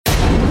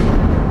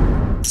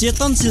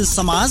चेतनशील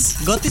समाज,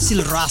 गतिशील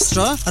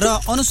राष्ट्र र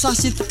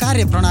अनुशासित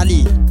कार्यप्रणाली।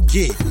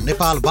 के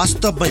नेपाल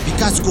वास्तवमै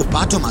विकासको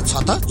बाटोमा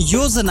छ त?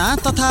 योजना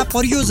तथा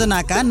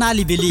परियोजनाका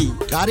नालीबेली।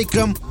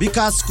 कार्यक्रम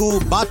विकासको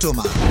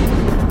बाटोमा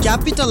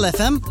क्यापिटल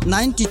FM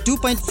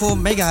 92.4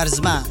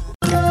 मेगाहर्जमा।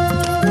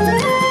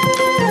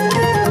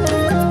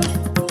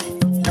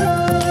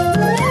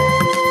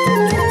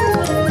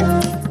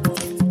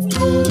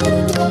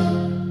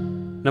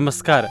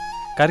 नमस्कार।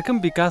 कार्यक्रम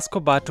विकासको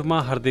बाटोमा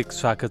हार्दिक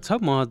स्वागत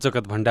छ। म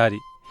जगत भण्डारी।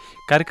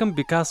 कार्यक्रम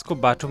विकासको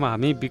बाटोमा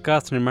हामी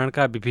विकास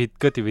निर्माणका विविध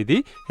गतिविधि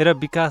र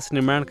विकास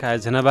निर्माणका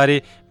आयोजनाबारे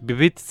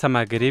विविध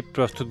सामग्री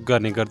प्रस्तुत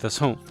गर्ने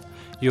गर्दछौँ।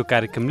 यो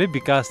कार्यक्रमले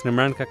विकास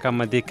निर्माणका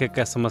काममा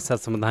देखिएका समस्या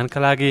समाधानका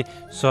लागि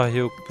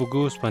सहयोग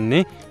पुगोस्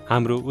भन्ने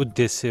हाम्रो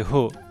उद्देश्य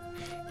हो।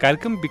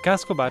 कार्यक्रम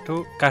विकासको बाटो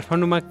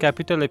काठमाडौँमा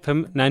क्यापिटल FM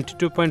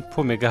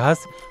 92.4 मेगाहर्ज,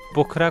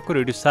 पोखराको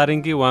रेडियो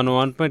सारङ्गी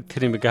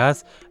 101.3 मेगाहर्ज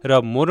र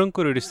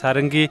मोरङको रेडियो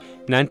सारङ्गी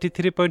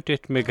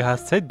 93.8 मेगाहर्ज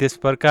सहित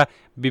देशभरका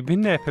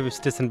विभिन्न FM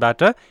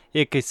स्टेसनबाट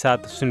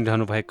एकैसाथ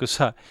सुनिरहनु भएको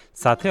छ।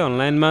 साथै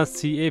अनलाइनमा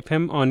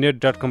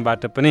cfmonnet.com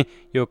बाट पनि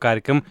यो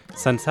कार्यक्रम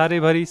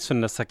संसारैभरि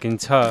सुन्न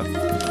सकिन्छ।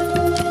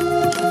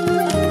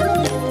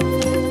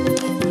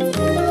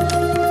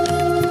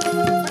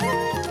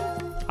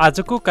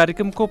 आजको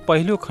कार्यक्रमको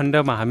पहिलो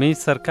खण्डमा हामी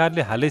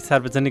सरकारले हालै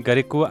सार्वजनिक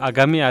गरेको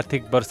आगामी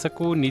आर्थिक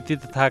वर्षको नीति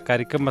तथा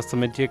कार्यक्रममा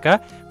समेटिएका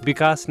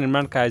विकास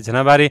निर्माणका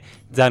आयोजनाबारे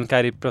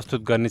जानकारी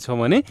प्रस्तुत गर्नेछौँ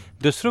भने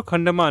दोस्रो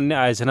खण्डमा अन्य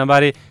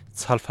आयोजनाबारे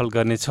छलफल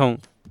गर्नेछौँ।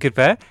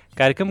 कृपया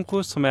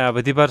कार्यक्रमको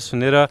समयावधिभर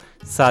सुनेर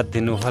साथ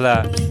दिनुहोला।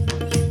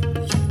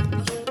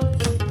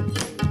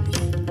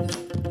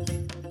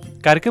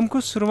 कार्यक्रमको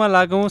सुरुमा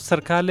लागौँ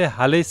सरकारले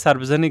हालै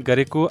सार्वजनिक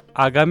गरेको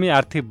आगामी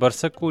आर्थिक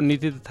वर्षको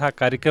नीति तथा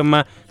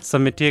कार्यक्रममा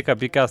समेटिएका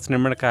विकास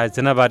निर्माणका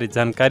आयोजनाबारे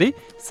जानकारी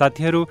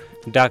साथीहरू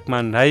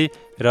डाकमान राई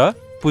र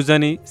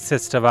पूजनी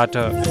श्रेष्ठबाट।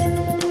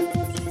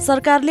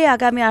 सरकारले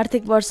आगामी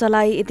आर्थिक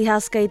वर्षलाई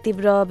इतिहासकै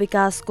तीव्र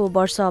विकासको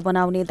वर्ष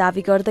बनाउने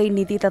दावी गर्दै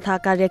नीति तथा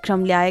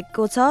कार्यक्रम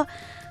ल्याएको छ।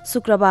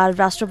 शुक्रबार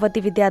राष्ट्रपति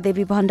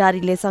विद्यादेवी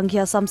भण्डारीले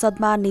संघीय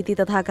संसदमा नीति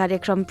तथा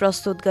कार्यक्रम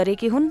प्रस्तुत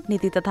गरेकी हुन्।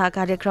 नीति तथा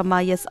कार्यक्रममा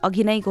यस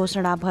अघि नै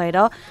घोषणा भएर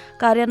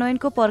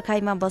कार्यान्वयनको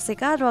पर्खाइमा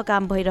बसेका र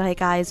काम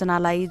भइरहेका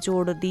आयोजनालाई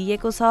जोड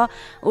दिइएको छ।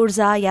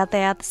 ऊर्जा,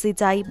 यातायात,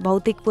 सिँचाइ,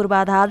 भौतिक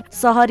पूर्वाधार,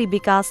 शहरी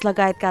विकास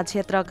लगायतका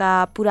क्षेत्रका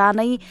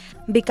पुरानै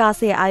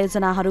विकासे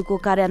आयोजनाहरूको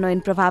कार्यान्वयन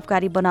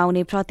प्रभावकारी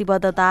बनाउने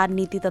प्रतिबद्धता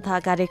नीति तथा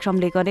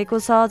कार्यक्रमले गरेको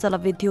छ।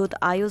 जलविद्युत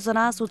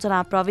आयोजना,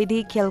 सूचना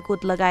प्रविधि, खेलकुद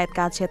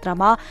लगायतका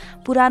क्षेत्रमा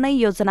पुरानै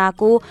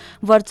योजनाको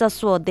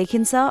वर्चस्व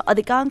देखिन्छ।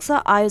 अधिकांश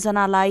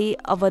आयोजनालाई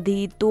अवधि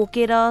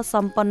तोकेर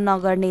सम्पन्न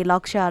गर्ने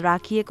लक्ष्य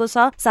राखिएको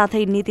छ।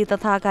 साथै नीति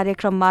तथा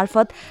कार्यक्रम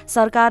मार्फत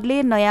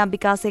सरकारले नयाँ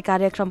विकासे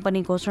कार्यक्रम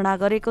पनि घोषणा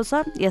गरेको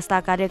छ। यस्ता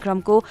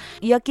कार्यक्रमको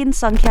यकिन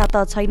संख्या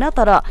त छैन,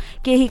 तर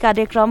केही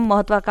कार्यक्रम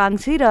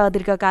महत्वाकांक्षी र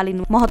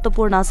दीर्घकालीन महत्त्वपूर्ण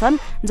छन्,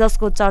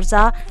 जसको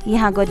चर्चा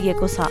यहाँ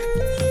गरिएको छ।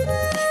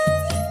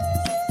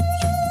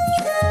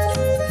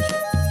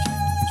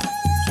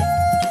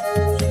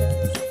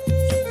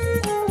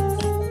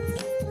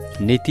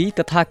 नीति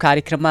तथा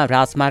कार्यक्रममा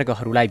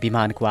राजमार्गहरूलाई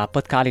विमानको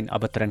आपतकालीन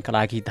अवतरणका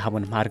लागि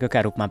धावन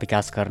मार्गका रूपमा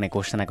विकास गर्ने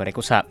घोषणा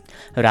गरेको छ।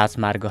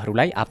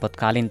 राजमार्गहरूलाई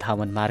आपतकालीन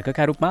धावन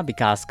मार्गका रूपमा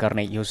विकास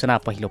गर्ने योजना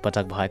पहिलो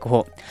पटक भएको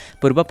हो।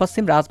 पूर्व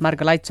पश्चिम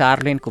राजमार्गलाई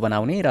 4 लेनको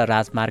बनाउने र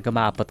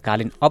राजमार्गमा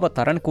आपतकालीन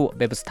अवतरणको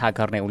व्यवस्था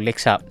गर्ने उल्लेख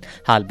छ।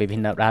 हाल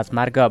विभिन्न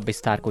राजमार्ग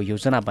विस्तारको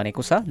योजना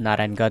बनेको छ।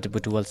 नारायणगढ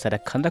बुटवल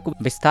सडक खण्डको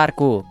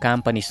विस्तारको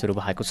काम पनि सुरु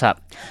भएको छ।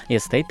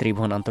 यस्तै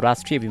त्रिभुवन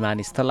अन्तर्राष्ट्रिय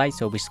विमानस्थललाई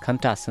 24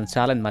 घण्टा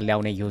सञ्चालनमा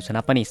ल्याउने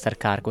योजना पनि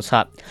सरकारको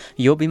छ।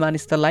 यो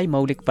विमानस्थललाई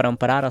मौलिक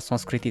परम्परा र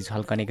संस्कृति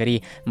झल्कने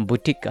गरी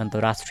बुटिक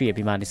अन्तर्राष्ट्रिय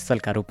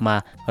विमानस्थलका रूपमा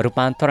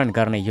रूपान्तरण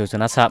गर्ने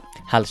योजना छ।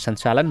 हाल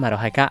सञ्चालनमा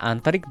रहेका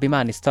आन्तरिक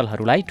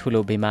विमानस्थलहरूलाई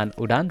ठूलो विमान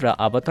उडान र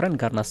अवतरण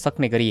गर्न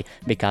सक्ने गरी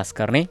विकास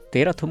गर्ने,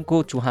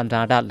 तेह्रथुमको चुहान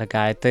डाँडा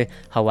लगायत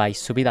हवाई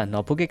सुविधा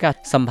नपुगेका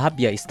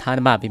सम्भाव्य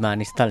स्थानमा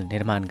विमानस्थल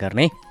निर्माण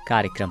गर्ने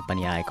कार्यक्रम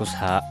पनि आएको छ।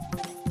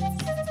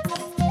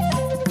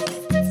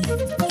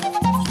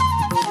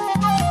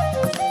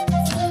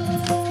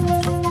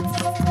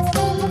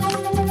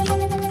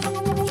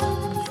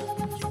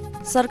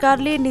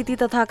 सरकारले नीति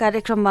तथा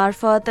कार्यक्रम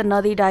मार्फत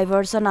नदी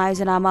डाइभर्सन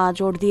आयोजनामा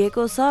जोड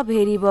दिएको छ।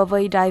 भेरी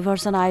बबई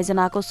डाइभर्सन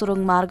आयोजनाको सुरुङ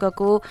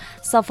मार्गको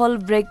सफल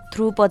ब्रेक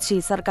थ्रू पछि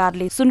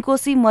सरकारले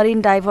सुनकोशी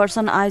मरिन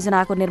डाइभर्सन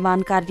आयोजनाको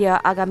निर्माण कार्य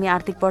आगामी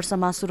आर्थिक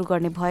वर्षमा सुरु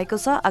गर्ने भएको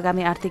छ।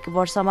 आगामी आर्थिक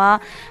वर्षमा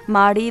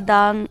माडी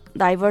दाङ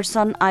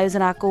डाइभर्सन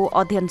आयोजनाको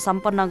अध्ययन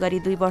सम्पन्न गरी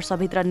 2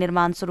 वर्षभित्र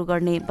निर्माण सुरु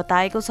गर्ने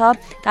बताएको छ।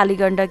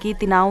 कालीगण्डकी,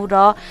 तिनाउ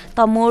र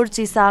तमोर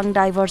चिसाङ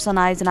डाइभर्सन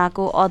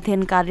आयोजनाको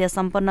अध्ययन कार्य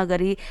सम्पन्न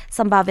गरी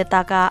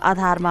सम्भाव्यताका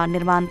आधारमा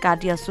निर्माण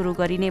कार्य सुरु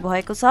गरिने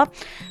भएको छ।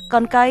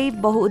 कन्काई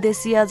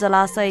बहुउद्देश्यीय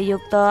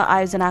जलाशययुक्त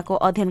आयोजनाको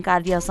अध्ययन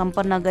कार्य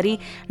सम्पन्न गरी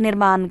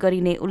निर्माण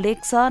गरिने उल्लेख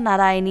छ।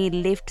 नारायणी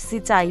लिफ्ट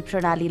सिँचाइ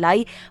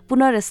प्रणालीलाई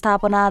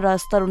पुनर्स्थापना र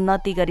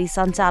स्तरोन्नति गरी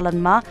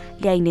सञ्चालनमा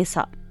ल्याइनेछ।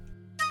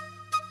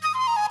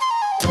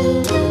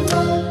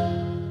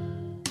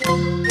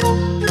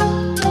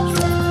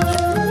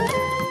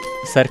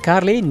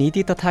 सरकारले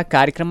नीति तथा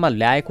कार्यक्रममा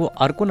ल्याएको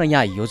अर्को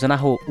नयाँ योजना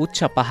हो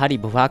उच्च पहाडी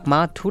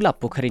भूभागमा ठूला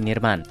पोखरी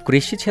निर्माण।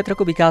 कृषि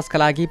क्षेत्रको विकासका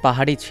लागि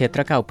पहाडी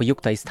क्षेत्रका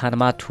उपयुक्त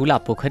स्थानमा ठूला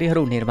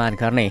पोखरीहरू निर्माण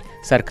गर्ने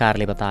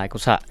सरकारले बताएको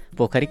छ।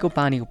 पोखरीको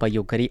पानी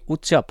उपयोग गरी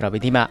उच्च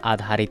प्रविधिमा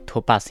आधारित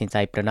थोपा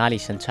सिँचाइ प्रणाली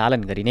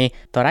सञ्चालन गरिने,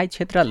 तराई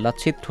क्षेत्र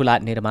लक्षित ठूला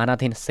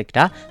निर्माणाधीन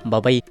सिक्टा,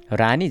 बबई,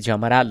 रानी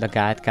जमरा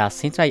लगायतका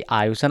सिँचाइ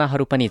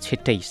आयोजनाहरू पनि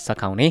छिट्टै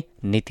सकाउने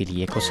नीति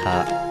लिएको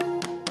छ।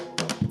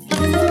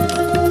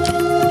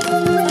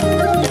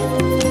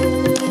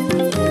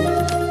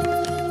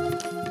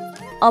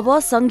 अब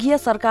संघीय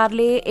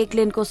सरकारले एक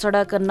लेनको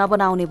सडक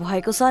नबनाउने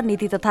भएको छ।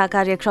 नीति तथा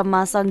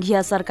कार्यक्रममा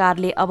संघीय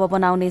सरकारले अब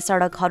बनाउने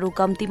सडकहरू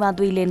कम्तीमा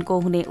 2 लेनको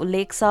हुने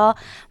उल्लेख छ।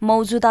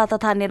 मौजुदा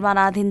तथा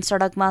निर्माणाधीन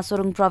सडकमा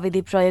सुरुङ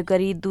प्रविधि प्रयोग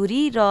गरी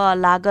दूरी र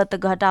लागत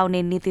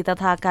घटाउने नीति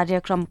तथा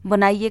कार्यक्रम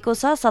बनाइएको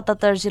छ।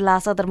 77 जिल्ला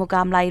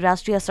सदरमुकामलाई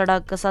राष्ट्रिय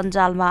सडक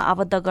सञ्जालमा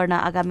आबद्ध गर्न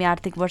आगामी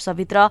आर्थिक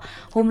वर्षभित्र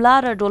हुम्ला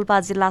र डोल्पा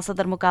जिल्ला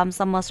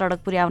सदरमुकामसम्म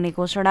सडक पुर्याउने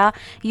घोषणा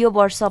यो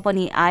वर्ष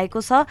पनि आएको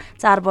छ।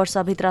 4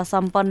 वर्षभित्र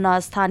सम्पन्न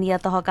स्थानीय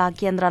तहका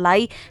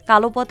केन्द्रलाई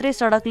कालोपत्रे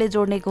सडकले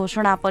जोड्ने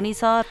घोषणा पनि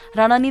छ।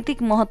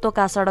 रणनीतिक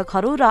महत्त्वका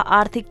सडकहरू र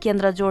आर्थिक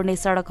केन्द्र जोड्ने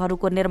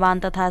सडकहरूको निर्माण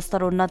तथा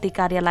स्तरोन्नति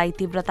कार्यलाई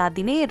तीव्रता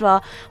दिने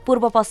र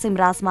पूर्व पश्चिम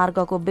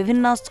राजमार्गको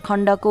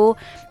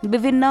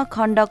विभिन्न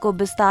खण्डको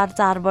विस्तार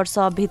 4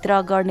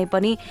 वर्षभित्र गर्ने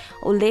पनि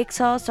उल्लेख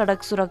छ।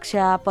 सडक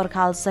सुरक्षा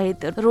पर्खाल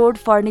सहित रोड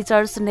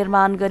फर्निचर्स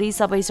निर्माण गरी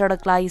सबै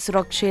सडकलाई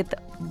सुरक्षित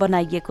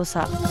बनाइएको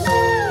छ।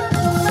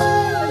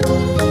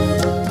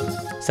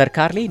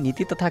 सरकारले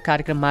नीति तथा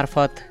कार्यक्रम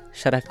मार्फत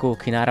सडकको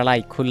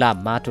किनारालाई खुल्ला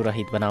माटो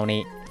रहित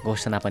बनाउने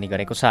घोषणा पनि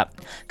गरेको छ।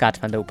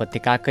 काठमाडौँ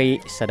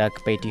उपत्यकाकै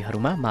सडक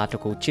पेटीहरूमा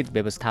माटोको उचित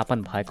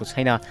व्यवस्थापन भएको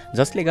छैन,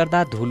 जसले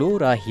गर्दा धुलो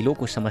र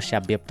हिलोको समस्या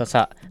व्याप्त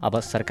छ। अब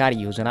सरकारी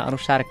योजना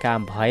अनुसार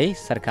काम भए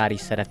सरकारी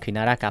सडक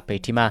किनाराका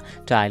पेटीमा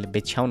टाइल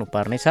बिछ्याउनु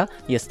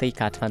पर्नेछ। यस्तै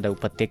काठमाडौँ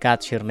उपत्यका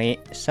छिर्ने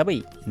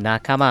सबै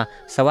नाकामा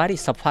सवारी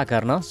सफा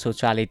गर्न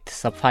स्वचालित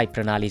सफाई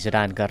प्रणाली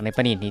जडान गर्ने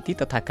पनि नीति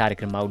तथा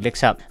कार्यक्रममा उल्लेख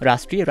छ।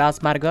 राष्ट्रिय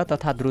राजमार्ग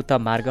तथा द्रुत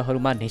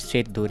मार्गहरूमा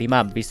निश्चित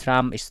दूरीमा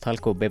विश्राम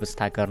स्थलको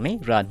व्यवस्था गर्ने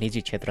र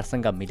निजी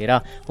क्षेत्रसँग मिलेर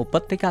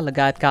उपत्यका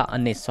लगायतका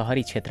अन्य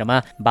शहरी क्षेत्रमा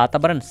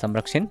वातावरण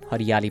संरक्षण,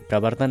 हरियाली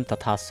प्रवर्धन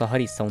तथा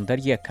शहरी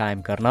सौन्दर्य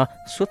कायम गर्न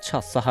स्वच्छ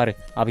शहर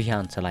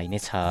अभियान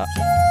चलाइनेछ।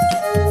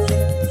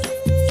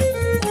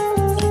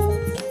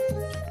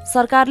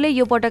 सरकारले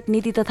यो पटक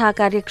नीति तथा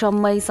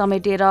कार्यक्रममै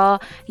समेटेर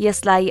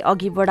यसलाई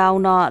अघि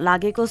बढाउन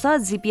लागेको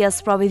छ। जीपीएस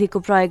प्रविधिको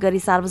प्रयोग गरी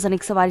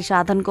सार्वजनिक सवारी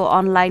साधनको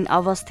अनलाइन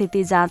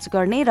अवस्थिति जाँच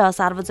गर्ने र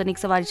सार्वजनिक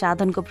सवारी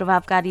साधनको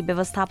प्रभावकारी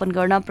व्यवस्थापन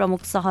गर्न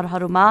प्रमुख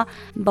शहरहरूमा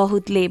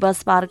बहुतले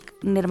बस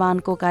पार्क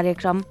निर्माणको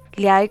कार्यक्रम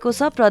ल्याएको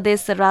छ।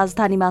 प्रदेश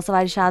राजधानीमा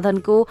सवारी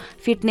साधनको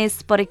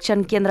फिटनेस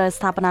परीक्षण केन्द्र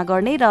स्थापना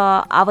गर्ने र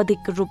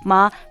आवधिक रूपमा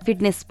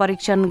फिटनेस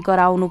परीक्षण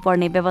गराउनु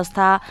पर्ने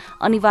व्यवस्था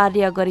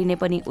अनिवार्य गरिने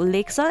पनि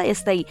उल्लेख छ।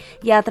 यस्तै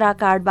यात्रा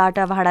कार्डबाट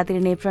भाडा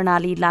तिर्ने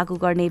प्रणाली लागू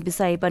गर्ने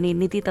विषय पनि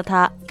नीति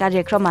तथा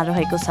कार्यक्रममा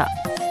रहेको छ।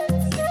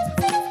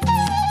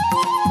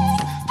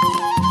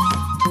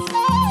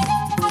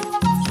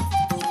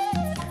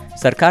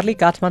 सरकारले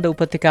काठमाडौँ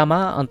उपत्यकामा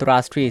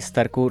अन्तर्राष्ट्रिय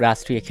स्तरको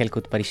राष्ट्रिय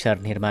खेलकुद परिसर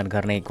निर्माण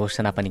गर्ने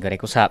घोषणा पनि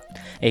गरेको छ।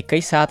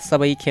 एकैसाथ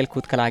सबै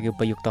खेलकुदका लागि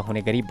उपयुक्त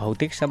हुने गरी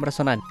भौतिक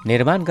संरचना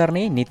निर्माण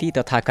गर्ने नीति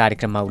तथा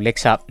कार्यक्रममा उल्लेख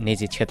छ।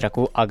 निजी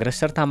क्षेत्रको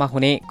अग्रसरतामा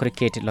हुने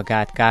क्रिकेट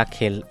लगायतका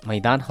खेल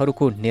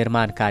मैदानहरूको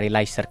निर्माण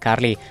कार्यलाई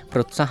सरकारले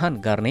प्रोत्साहन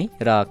गर्ने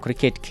र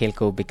क्रिकेट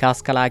खेलको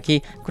विकासका लागि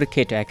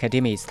क्रिकेट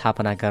एकाडेमी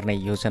स्थापना गर्ने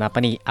योजना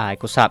पनि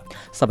आएको छ।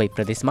 सबै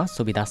प्रदेशमा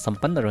सुविधा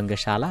सम्पन्न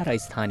रङ्गशाला र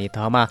स्थानीय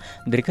तहमा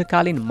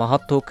दीर्घकालीन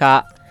महत्त्वका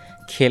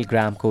खेल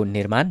ग्रामको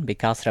निर्माण,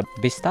 विकास र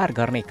विस्तार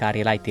गर्ने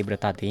कार्यलाई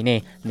तीव्रता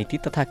दिने नीति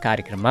तथा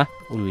कार्यक्रममा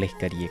उल्लेख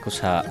गरिएको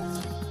छ।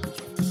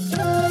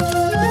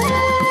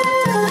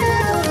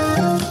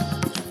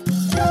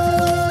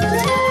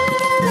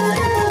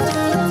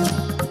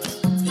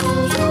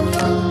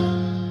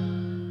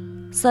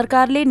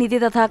 सरकारले नीति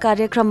तथा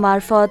कार्यक्रम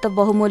मार्फत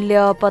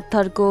बहुमूल्य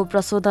पत्थरको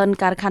प्रशोधन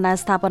कारखाना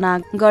स्थापना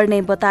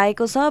गर्ने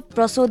बताएको छ।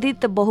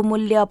 प्रशोधित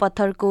बहुमूल्य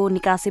पत्थरको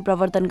निकासी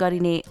प्रवर्धन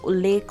गरिने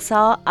उल्लेख छ।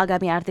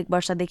 आगामी आर्थिक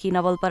वर्षदेखि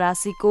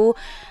नवलपरासीको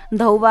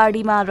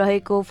धौवाडीमा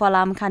रहेको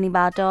फलाम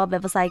खानीबाट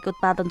व्यावसायिक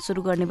उत्पादन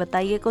सुरु गर्ने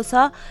बताइएको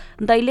छ।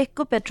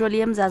 दैलेखको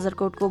पेट्रोलियम,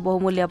 जाजरकोटको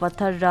बहुमूल्य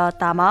पत्थर र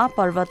तामा,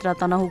 पर्वत र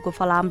तनहुको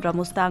फलाम र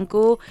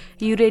मुस्ताङको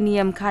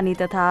युरेनियम खानी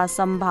तथा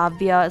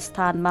सम्भाव्य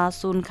स्थानमा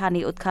सुन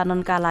खानी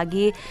उत्खननका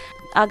लागि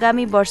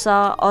आगामी वर्ष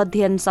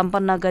अध्ययन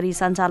सम्पन्न गरी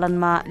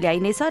सञ्चालनमा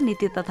ल्याइनेछ।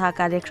 नीति तथा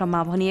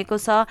कार्यक्रममा भनिएको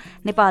छ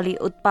नेपाली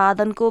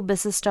उत्पादनको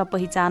विशिष्ट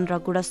पहिचान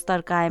र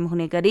गुणस्तर कायम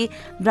हुने गरी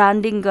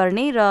ब्रान्डिङ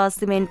गर्ने र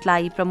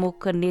सिमेन्टलाई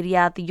प्रमुख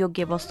निर्यात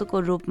योग्य वस्तुको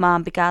रूपमा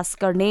विकास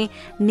गर्ने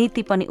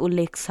नीति पनि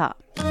उल्लेख छ।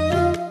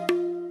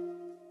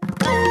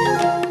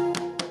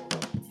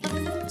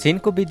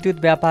 चीनको विद्युत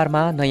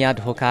व्यापारमा नयाँ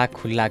ढोका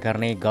खुल्ला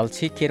गर्ने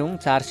गल्छी केरुङ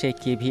 400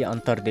 केभी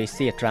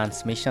अन्तर्देशीय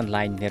ट्रान्समिसन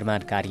लाइन निर्माण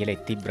कार्यले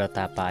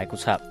तीव्रता पाएको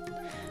छ।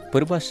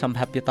 पूर्व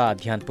सम्भाव्यता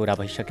अध्ययन पूरा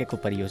भइसकेको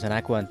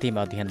परियोजनाको अन्तिम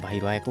अध्ययन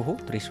भइरहेको हो।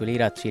 त्रिशुली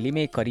र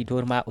चिलिमे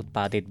करिडोरमा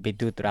उत्पादित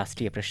विद्युत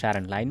राष्ट्रिय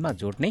प्रसारण लाइनमा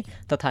जोड्ने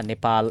तथा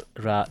नेपाल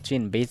र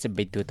चीनबीच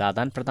विद्युत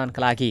आदान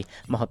प्रदानका लागि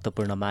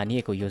महत्त्वपूर्ण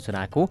मानिएको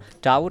योजनाको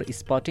टावर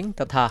स्पटिङ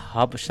तथा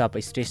हब सब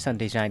स्टेसन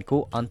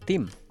डिजाइनको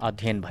अन्तिम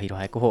अध्ययन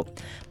भइरहेको हो।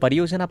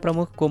 परियोजना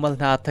प्रमुख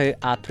कोमलनाथ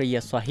आत्रेय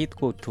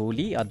सहितको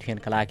टोली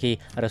अध्ययनका लागि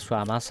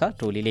रसुवामा छ।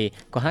 टोलीले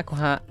कहाँ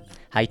कहाँ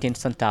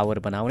हाइटेन्सन टावर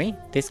बनाउने,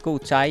 त्यसको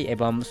उचाइ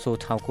एवं सो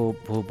ठाउँको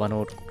भू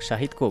बनोट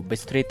सहितको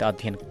विस्तृत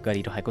अध्ययन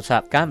गरिरहेको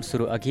छ। काम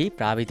सुरु अघि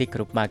प्राविधिक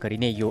रूपमा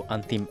गरिने यो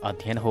अन्तिम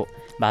अध्ययन हो।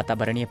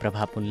 वातावरणीय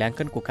प्रभाव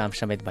मूल्याङ्कनको काम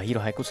समेत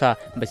भइरहेको छ।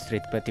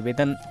 विस्तृत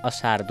प्रतिवेदन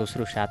असार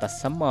दोस्रो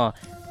सातासम्म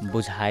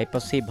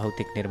बुझाएपछि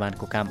भौतिक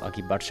निर्माणको काम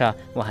अघि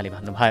बढ्छ, उहाँले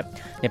भन्नुभयो।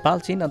 नेपाल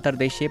चीन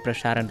अन्तर्देशीय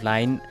प्रसारण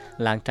लाइन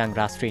लाङटाङ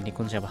राष्ट्रिय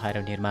निकुञ्ज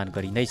भएर निर्माण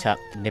गरिँदैछ।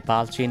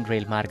 नेपाल चीन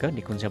रेलमार्ग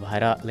निकुञ्ज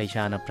भएर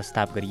लैजान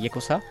प्रस्ताव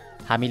गरिएको छ।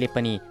 हामीले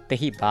पनि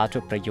त्यही बाटो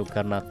प्रयोग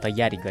गर्न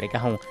तयारी गरेका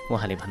हौँ,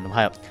 उहाँले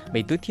भन्नुभयो।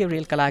 विद्युतीय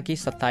रेलका लागि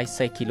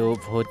 2700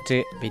 किलोभोल्ट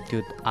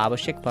विद्युत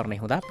आवश्यक पर्ने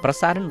हुँदा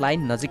प्रसारण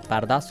लाइन नजिक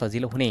पार्दा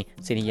सजिलो हुने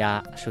चिनिया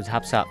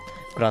सुझाव छ।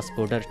 क्रस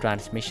बोर्डर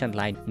ट्रान्समिसन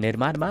लाइन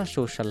निर्माणमा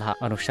सो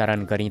सल्लाह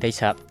अनुसरण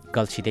गरिँदैछ।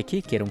 गल्छीदेखि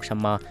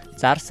केरुङसम्म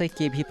 400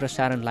 केभी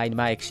प्रसारण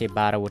लाइनमा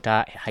 112वटा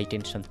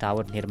हाइटेन्सन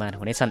टावर निर्माण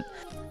हुनेछन्।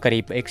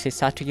 करिब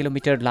 160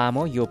 किलोमिटर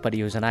लामो यो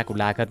परियोजनाको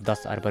लागत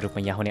 10 अर्ब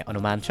रुपैयाँ हुने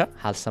अनुमान छ।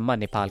 हालसम्म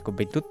नेपालको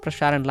विद्युत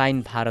प्रसारण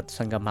लाइन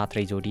भारतसँग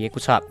मात्रै जोडिएको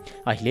छ।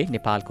 अहिले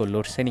नेपालको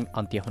लोडसेडिङ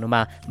अन्त्य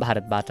हुनुमा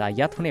भारतबाट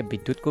आयात हुने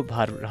विद्युतको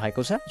भर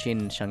रहेको छ।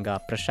 चीनसँग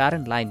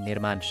प्रसारण लाइन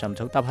निर्माण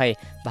सम्झौता भए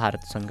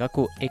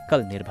भारतसँगको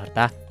एकल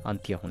निर्भरता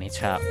अन्त्य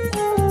हुनेछ।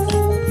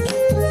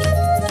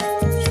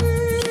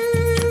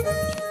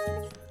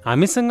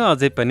 हामीसँग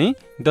अझै पनि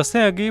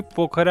दशैं अघि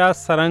पोखरा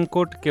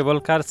सराङकोट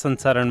केबलकार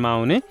सञ्चारणमा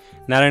आउने,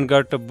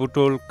 नारायणगढ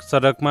बुटोल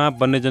सडकमा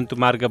वन्यजन्तु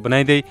मार्ग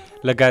बनाइँदै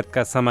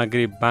लगायतका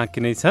सामग्री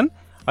बाँकी नै छन्।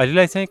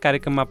 अहिलेलाई चाहिँ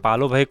कार्यक्रममा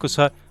पालो भएको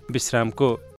छ विश्रामको।